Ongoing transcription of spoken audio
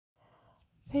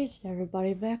Peace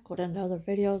everybody, back with another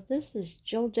video. This is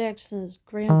Joe Jackson's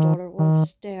granddaughter was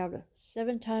stabbed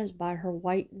 7 times by her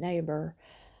white neighbor.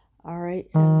 Alright,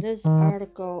 and this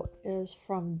article is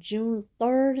from June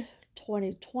 3rd,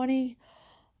 2020.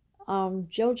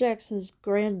 Joe Jackson's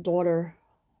granddaughter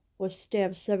was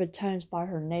stabbed 7 times by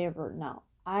her neighbor. Now,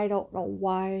 I don't know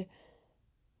why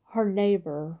her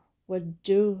neighbor would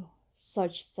do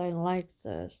such thing like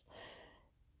this.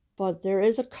 But there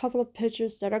is a couple of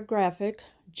pictures that are graphic,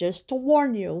 just to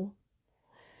warn you,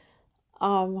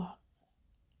 of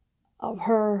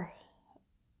her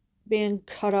being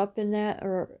cut up in that,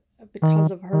 or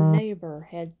because of her neighbor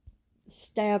had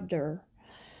stabbed her.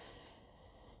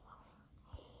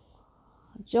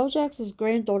 Joe Jackson's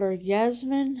granddaughter,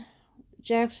 Yasmin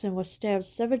Jackson, was stabbed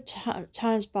 7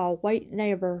 times by a white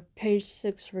neighbor, page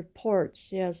 6 reports.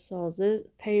 Yes, so this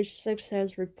page 6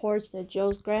 has reports that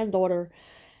Joe's granddaughter,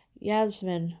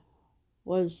 Yasmin,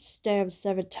 was stabbed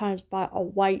 7 times by a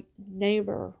white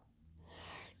neighbor.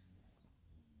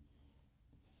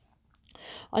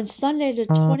 On Sunday, the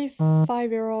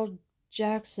 25-year-old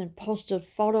Jackson posted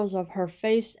photos of her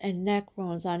face and neck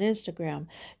wounds on Instagram.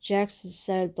 Jackson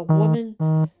said the woman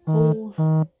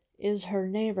who is her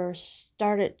neighbor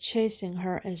started chasing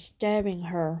her and stabbing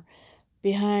her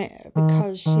behind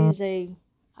because she's a,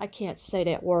 I can't say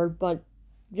that word, but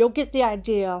you'll get the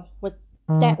idea with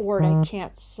that word I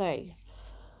can't say.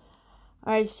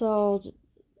 Alright, so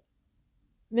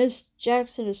Miss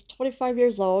Jackson is 25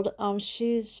 years old.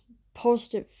 She's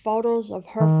posted photos of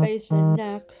her face and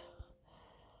neck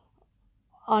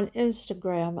on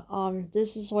Instagram.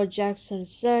 This is what Jackson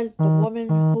said. The woman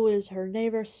who is her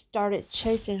neighbor started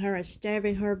chasing her and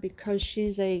stabbing her because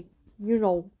she's a, you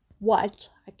know what,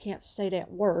 I can't say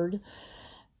that word,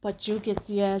 but you get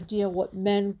the idea what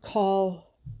men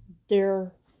call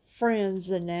their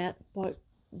friends and that, but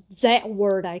that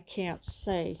word I can't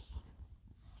say.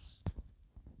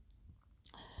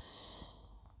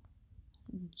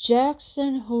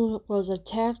 Jackson, who was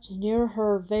attacked near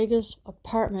her Vegas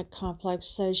apartment complex,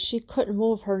 says she couldn't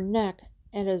move her neck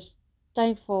and is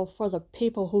thankful for the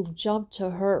people who jumped to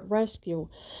her rescue.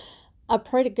 I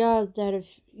pray to God that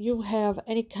if you have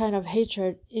any kind of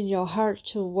hatred in your heart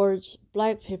towards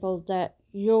black people, that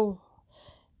you'll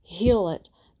heal it.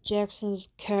 Jackson's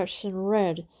caption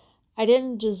read, "I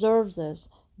didn't deserve this.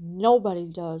 Nobody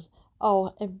does.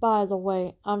 Oh, and by the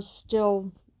way, I'm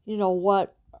still, you know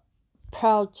what,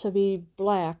 proud to be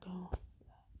black."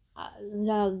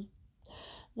 Now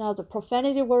the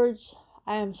profanity words,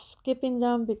 I am skipping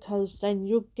them because then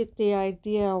you get the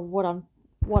idea of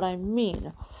what I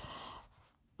mean.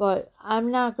 But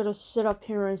I'm not gonna sit up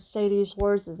here and say these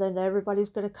words and then everybody's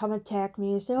gonna come attack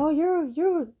me and say, "Oh,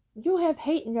 you have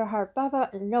hate in your heart." Blah, blah.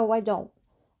 No, I don't.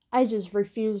 I just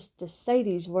refuse to say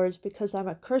these words because I'm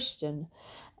a Christian.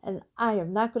 And I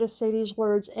am not going to say these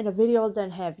words in a video,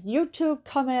 then have YouTube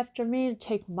come after me and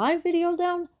take my video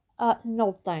down.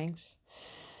 No thanks.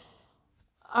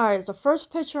 Alright, the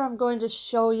first picture I'm going to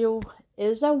show you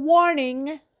is a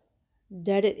warning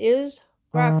that it is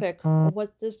graphic of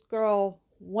what this girl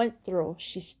went through.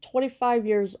 She's 25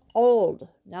 years old.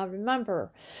 Now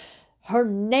remember, her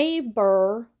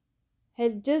neighbor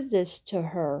had did this to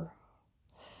her.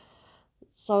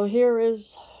 So here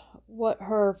is what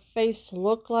her face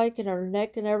looked like and her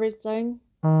neck and everything.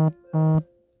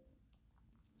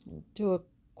 Do a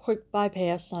quick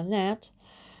bypass on that.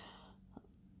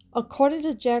 According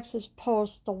to Jackson's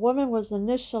post, the woman was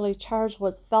initially charged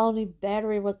with felony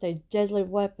battery with a deadly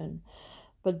weapon,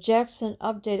 but Jackson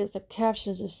updated the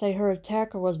caption to say her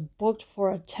attacker was booked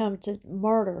for attempted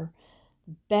murder,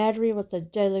 battery with a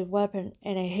deadly weapon,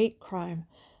 and a hate crime.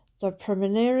 The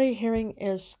preliminary hearing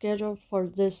is scheduled for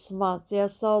this month. Yeah,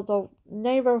 so the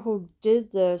neighbor who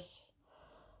did this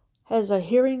has a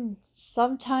hearing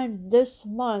sometime this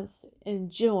month in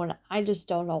June. I just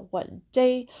don't know what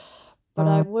day, but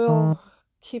I will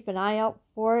keep an eye out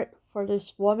for it, for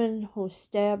this woman who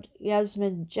stabbed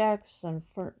Yasmin Jackson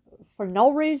for no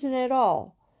reason at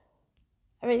all.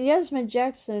 I mean, Yasmin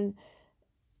Jackson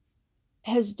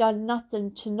has done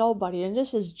nothing to nobody, and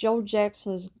this is Joe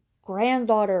Jackson's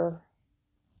granddaughter.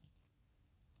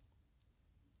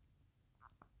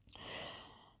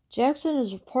 Jackson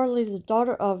is reportedly the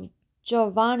daughter of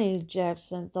Giovanni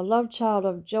Jackson, the love child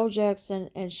of Joe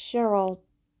Jackson and Cheryl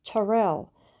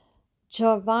Terrell.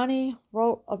 Giovanni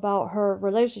wrote about her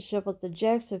relationship with the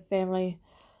Jackson family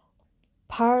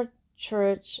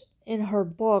portrait in her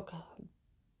book,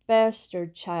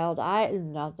 Bastard Child.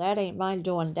 No, that ain't mine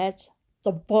doing. That's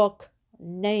the book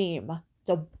name.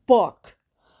 The book.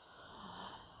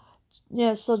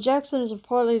 Yeah, so Jackson is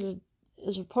reportedly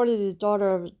the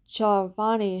daughter of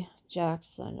Giovanni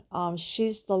Jackson.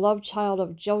 She's the love child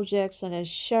of Joe Jackson and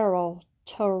Cheryl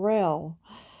Terrell.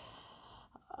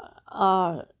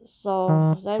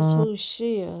 So that's who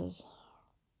she is.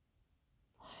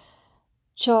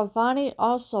 Giovanni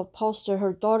also posted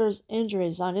her daughter's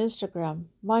injuries on Instagram.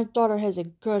 My daughter has a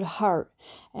good heart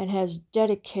and has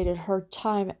dedicated her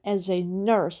time as a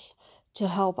nurse to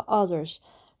help others.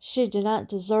 She did not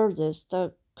deserve this,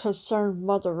 the concerned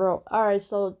mother wrote. Alright,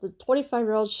 so the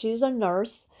 25-year-old, she's a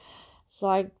nurse.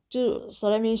 So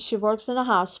that means she works in a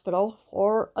hospital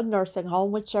or a nursing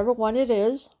home, whichever one it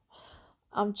is.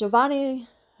 Giovanni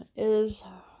is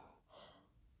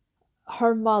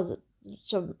her mother.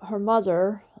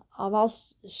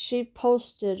 She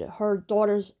posted her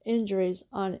daughter's injuries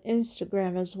on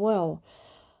Instagram as well.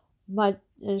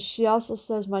 And she also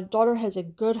says, my daughter has a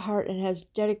good heart and has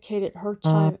dedicated her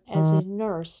time as a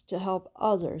nurse to help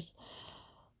others.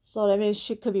 So that means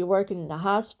she could be working in the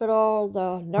hospital,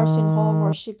 the nursing home,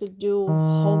 or she could do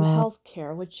home health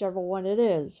care, whichever one it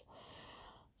is.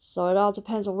 So it all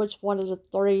depends on which one of the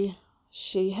three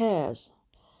she has.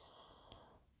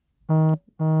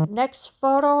 Next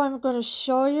photo I'm going to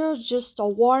show you, just a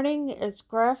warning, it's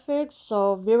graphic,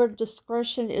 so viewer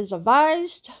discretion is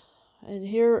advised. And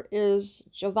here is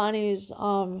Giovanni's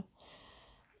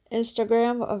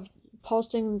Instagram of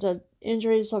posting the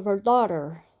injuries of her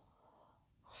daughter.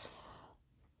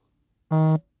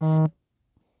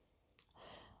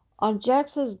 On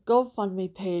Jackson's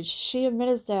GoFundMe page, she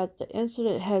admitted that the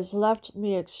incident has left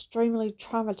me extremely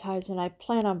traumatized and I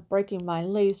plan on breaking my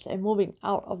lease and moving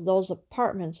out of those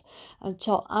apartments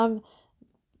until I'm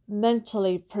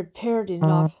mentally prepared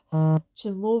enough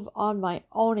to move on my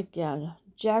own again.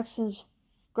 Jackson's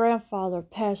grandfather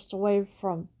passed away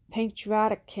from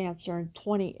pancreatic cancer in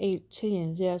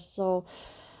 2018. Yes, so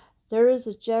there is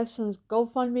a Jackson's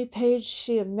GoFundMe page.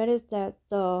 She admitted that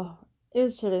the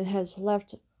incident has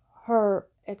left her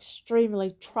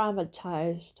extremely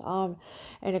traumatized.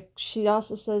 She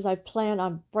also says, I plan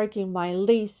on breaking my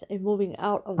lease and moving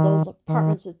out of those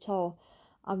apartments until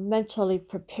I'm mentally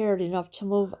prepared enough to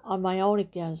move on my own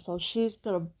again. So she's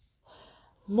going to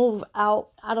move out.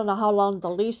 I don't know how long the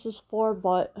lease is for,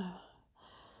 but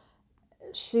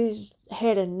she's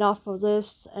had enough of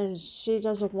this and she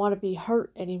doesn't want to be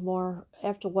hurt anymore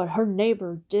after what her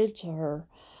neighbor did to her.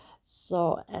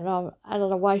 So, and I don't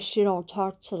know why she don't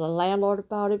talk to the landlord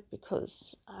about it,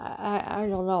 because I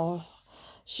don't know.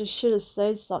 She should have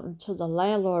said something to the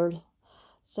landlord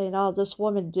saying, oh, this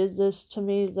woman did this to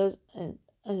me, this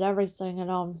and everything,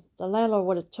 and the landlord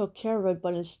would have took care of it,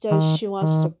 but instead she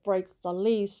wants to break the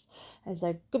lease and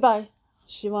say goodbye.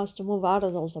 She wants to move out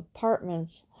of those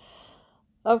apartments.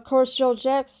 Of course, Joe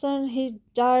Jackson, he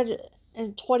died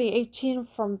in 2018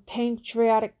 from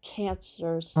pancreatic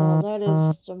cancer, so that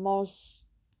is the most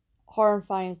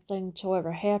horrifying thing to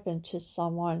ever happen to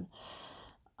someone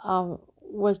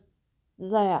with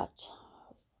that.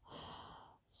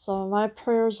 So my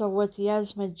prayers are with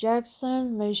Yasmin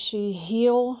Jackson. May she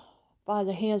heal by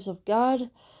the hands of God,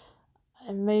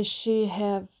 and may she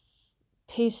have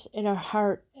peace in her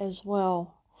heart as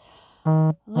well.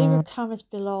 Leave your comments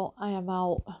below. I am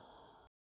out.